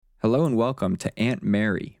Hello and welcome to Aunt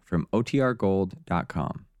Mary from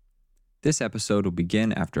OTRGold.com. This episode will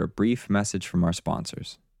begin after a brief message from our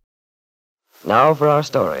sponsors. Now for our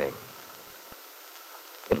story.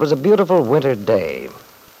 It was a beautiful winter day.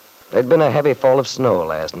 There'd been a heavy fall of snow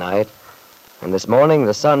last night, and this morning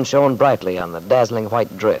the sun shone brightly on the dazzling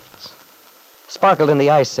white drifts, sparkled in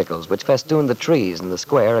the icicles which festooned the trees in the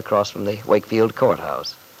square across from the Wakefield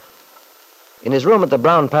courthouse. In his room at the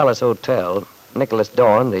Brown Palace Hotel, Nicholas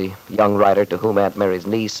Dorn, the young writer to whom Aunt Mary's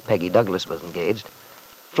niece, Peggy Douglas, was engaged,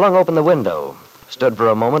 flung open the window, stood for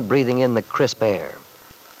a moment breathing in the crisp air.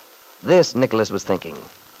 This, Nicholas was thinking,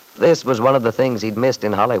 this was one of the things he'd missed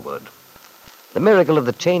in Hollywood. The miracle of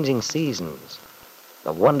the changing seasons,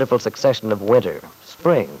 the wonderful succession of winter,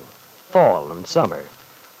 spring, fall, and summer,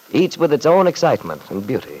 each with its own excitement and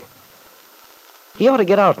beauty. He ought to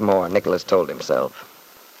get out more, Nicholas told himself.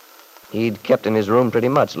 He'd kept in his room pretty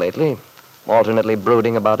much lately, alternately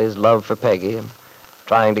brooding about his love for Peggy and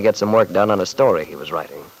trying to get some work done on a story he was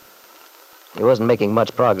writing. He wasn't making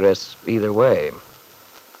much progress either way.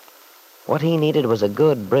 What he needed was a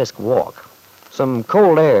good, brisk walk, some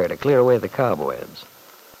cold air to clear away the cobwebs.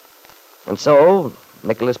 And so,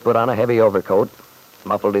 Nicholas put on a heavy overcoat,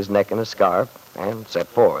 muffled his neck in a scarf, and set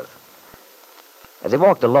forth. As he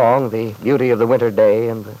walked along, the beauty of the winter day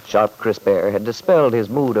and the sharp, crisp air had dispelled his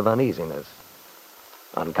mood of uneasiness.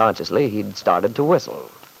 Unconsciously, he'd started to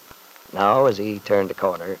whistle. Now, as he turned a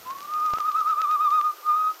corner...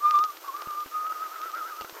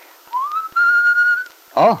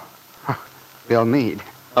 Oh, Bill Meade.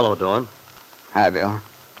 Hello, Dorn. Hi, Bill.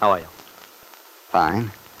 How are you?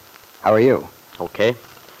 Fine. How are you? Okay.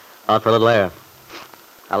 Out for a little air.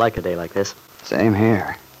 I like a day like this. Same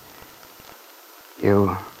here.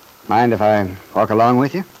 You mind if I walk along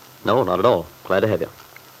with you? No, not at all. Glad to have you.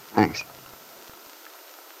 Thanks.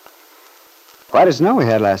 Quite a snow we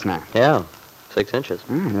had last night. Yeah, 6 inches.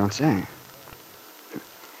 Don't say.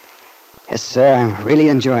 Yes, sir, I'm really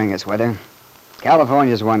enjoying this weather.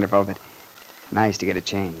 California's wonderful, but nice to get a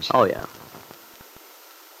change. Oh, yeah.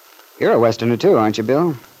 You're a Westerner, too, aren't you,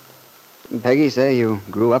 Bill? Didn't Peggy say you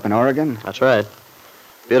grew up in Oregon? That's right.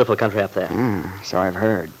 Beautiful country up there. So I've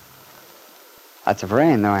heard. Lots of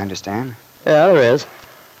rain, though, I understand. Yeah, there is.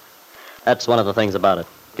 That's one of the things about it.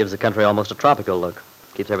 Gives the country almost a tropical look.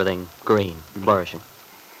 Keeps everything green, flourishing.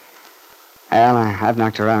 Well, I've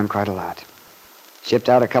knocked around quite a lot. Shipped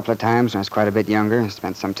out a couple of times when I was quite a bit younger.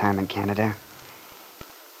 Spent some time in Canada.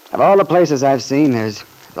 Of all the places I've seen, there's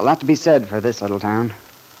a lot to be said for this little town.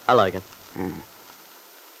 I like it.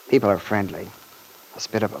 People are friendly,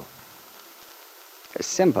 hospitable. They're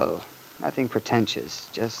simple, nothing pretentious,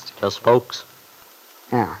 just folks.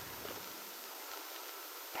 Yeah.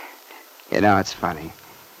 You know, it's funny.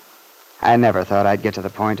 I never thought I'd get to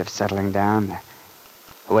the point of settling down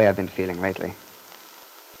the way I've been feeling lately.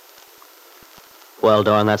 Well,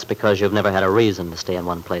 Dorn, that's because you've never had a reason to stay in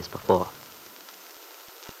one place before.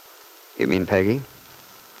 You mean Peggy?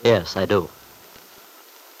 Yes, I do.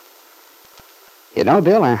 You know,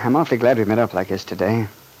 Bill, I'm awfully glad we met up like this today.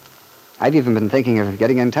 I've even been thinking of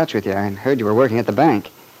getting in touch with you. I heard you were working at the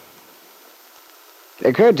bank. It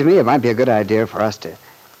occurred to me it might be a good idea for us to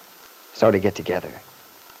sort of get together,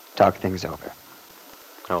 talk things over.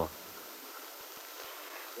 Oh.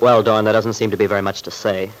 Well, Dorn, there doesn't seem to be very much to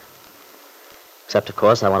say. Except, of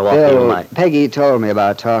course, I want to walk Bill, you my... Peggy told me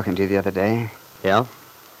about talking to you the other day. Yeah?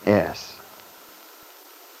 Yes.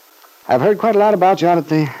 I've heard quite a lot about you out at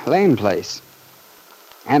the Lane place.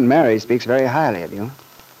 Aunt Mary speaks very highly of you.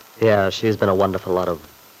 Yeah, she's been a wonderful lot of,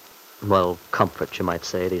 well, comfort, you might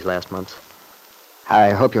say, these last months.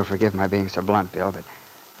 I hope you'll forgive my being so blunt, Bill, but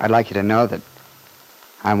I'd like you to know that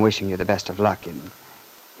I'm wishing you the best of luck in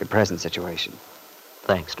your present situation.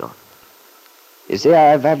 Thanks, Dorn. You see,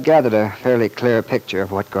 I've gathered a fairly clear picture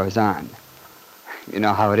of what goes on. You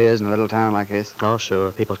know how it is in a little town like this? Oh,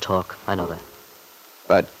 sure. People talk. I know that.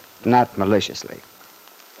 But not maliciously.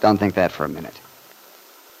 Don't think that for a minute.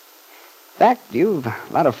 In fact, you've a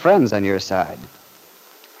lot of friends on your side.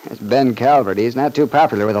 There's Ben Calvert. He's not too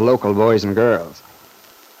popular with the local boys and girls.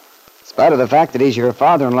 In spite of the fact that he's your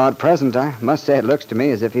father-in-law at present, I must say it looks to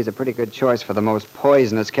me as if he's a pretty good choice for the most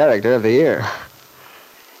poisonous character of the year.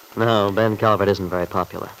 No, Ben Calvert isn't very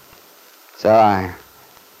popular. So I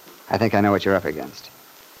think I know what you're up against.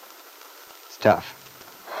 It's tough.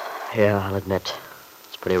 Yeah, I'll admit.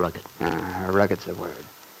 It's pretty rugged. Rugged's the word.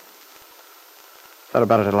 Thought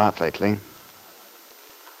about it a lot lately.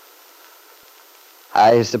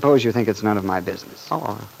 I suppose you think it's none of my business.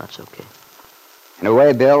 Oh, that's okay. In a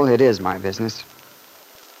way, Bill, it is my business.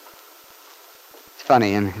 It's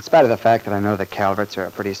funny, in spite of the fact that I know the Calverts are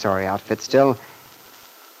a pretty sorry outfit, still,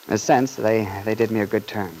 In a sense, they did me a good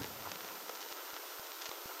turn.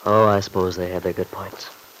 Oh, I suppose they had their good points.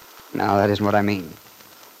 No, that isn't what I mean.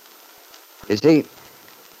 You see,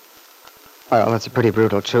 well, it's a pretty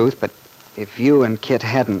brutal truth, but if you and Kit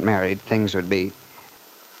hadn't married, things would be...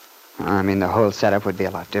 I mean, the whole setup would be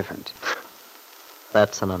a lot different.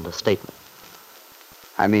 That's an understatement.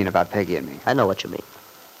 I mean about Peggy and me. I know what you mean.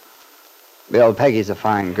 Bill, Peggy's a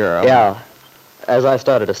fine girl. Yeah. As I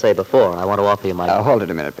started to say before, I want to offer you my... Hold it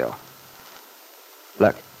a minute, Bill.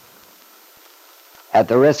 Look. At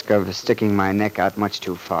the risk of sticking my neck out much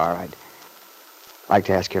too far, I'd like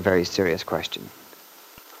to ask you a very serious question.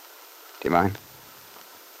 Do you mind?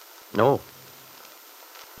 No.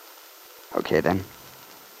 Okay, then.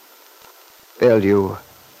 Bill, you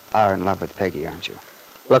are in love with Peggy, aren't you?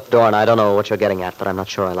 Look, Dorn, I don't know what you're getting at, but I'm not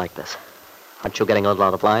sure I like this. Aren't you getting a little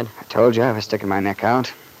out of line? I told you I was sticking my neck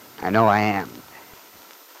out. I know I am.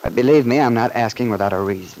 But believe me, I'm not asking without a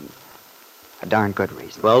reason. A darn good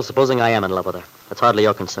reason. Well, supposing I am in love with her. That's hardly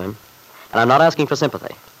your concern. And I'm not asking for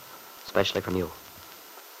sympathy. Especially from you.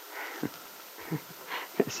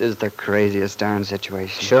 This is the craziest darn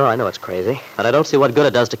situation. Sure, I know it's crazy. But I don't see what good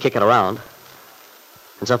it does to kick it around.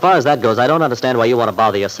 And so far as that goes, I don't understand why you want to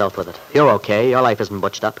bother yourself with it. You're okay. Your life isn't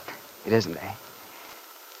butched up. It isn't, eh?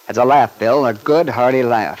 It's a laugh, Bill. A good, hearty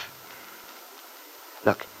laugh.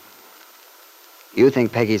 Look. You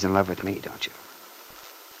think Peggy's in love with me, don't you?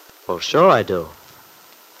 Well, sure I do.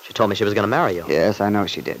 She told me she was going to marry you. Yes, I know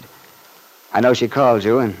she did. I know she called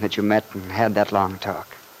you and that you met and had that long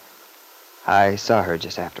talk. I saw her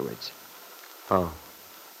just afterwards. Oh.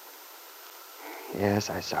 Yes,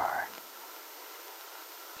 I saw her.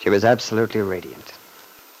 She was absolutely radiant.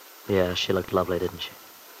 Yeah, she looked lovely, didn't she?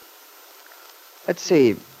 Let's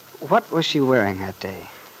see. What was she wearing that day?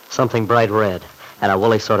 Something bright red. And a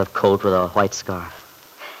woolly sort of coat with a white scarf.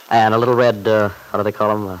 And a little red, what do they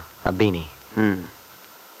call them? A beanie.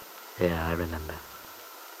 Yeah, I remember.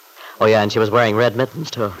 Oh, yeah, and she was wearing red mittens,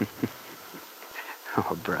 too.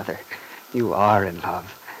 Oh, brother, you are in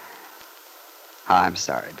love. I'm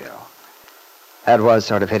sorry, Bill. That was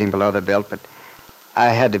sort of hitting below the belt, but I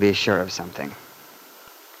had to be sure of something.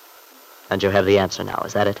 And you have the answer now,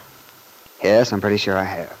 is that it? Yes, I'm pretty sure I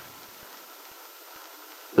have.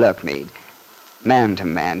 Look, Meade, man to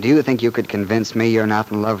man, do you think you could convince me you're not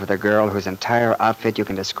in love with a girl whose entire outfit you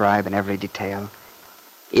can describe in every detail,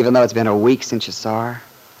 even though it's been a week since you saw her?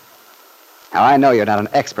 Now, I know you're not an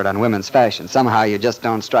expert on women's fashion. Somehow you just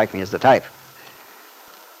don't strike me as the type.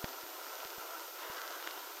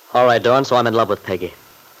 All right, Dorn, so I'm in love with Peggy.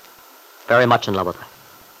 Very much in love with her.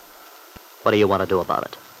 What do you want to do about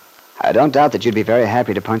it? I don't doubt that you'd be very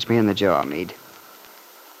happy to punch me in the jaw, Meade.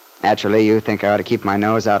 Naturally, you think I ought to keep my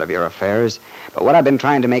nose out of your affairs, but what I've been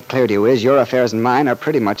trying to make clear to you is your affairs and mine are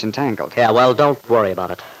pretty much entangled. Yeah, well, don't worry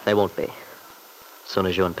about it. They won't be. As soon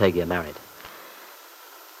as you and Peggy are married.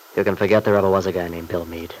 You can forget there ever was a guy named Bill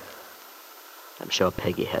Meade. I'm sure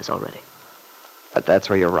Peggy has already. But that's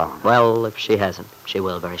where you're wrong. Well, if she hasn't, she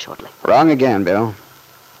will very shortly. Wrong again, Bill.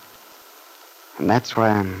 And that's why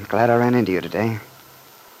I'm glad I ran into you today.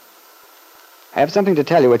 I have something to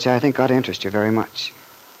tell you which I think ought to interest you very much.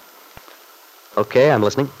 Okay, I'm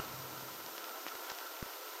listening.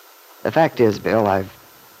 The fact is, Bill,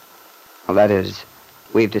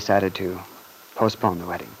 we've decided to postpone the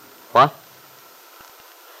wedding. What?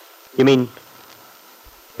 You mean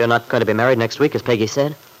you're not going to be married next week, as Peggy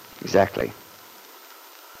said? Exactly.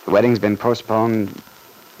 The wedding's been postponed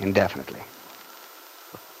indefinitely.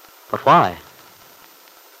 But why?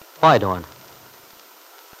 Why, Dorn?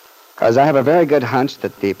 Because I have a very good hunch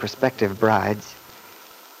that the prospective bride's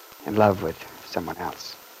in love with someone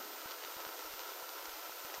else.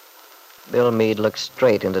 Bill Meade looked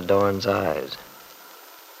straight into Dorn's eyes.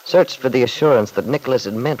 Searched for the assurance that Nicholas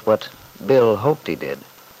had meant what Bill hoped he did.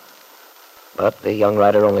 But the young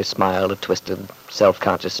writer only smiled a twisted,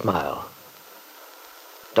 self-conscious smile.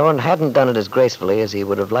 Dorn hadn't done it as gracefully as he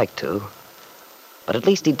would have liked to, but at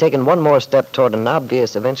least he'd taken one more step toward an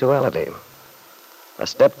obvious eventuality. A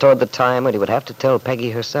step toward the time when he would have to tell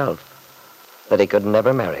Peggy herself that he could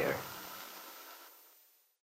never marry her.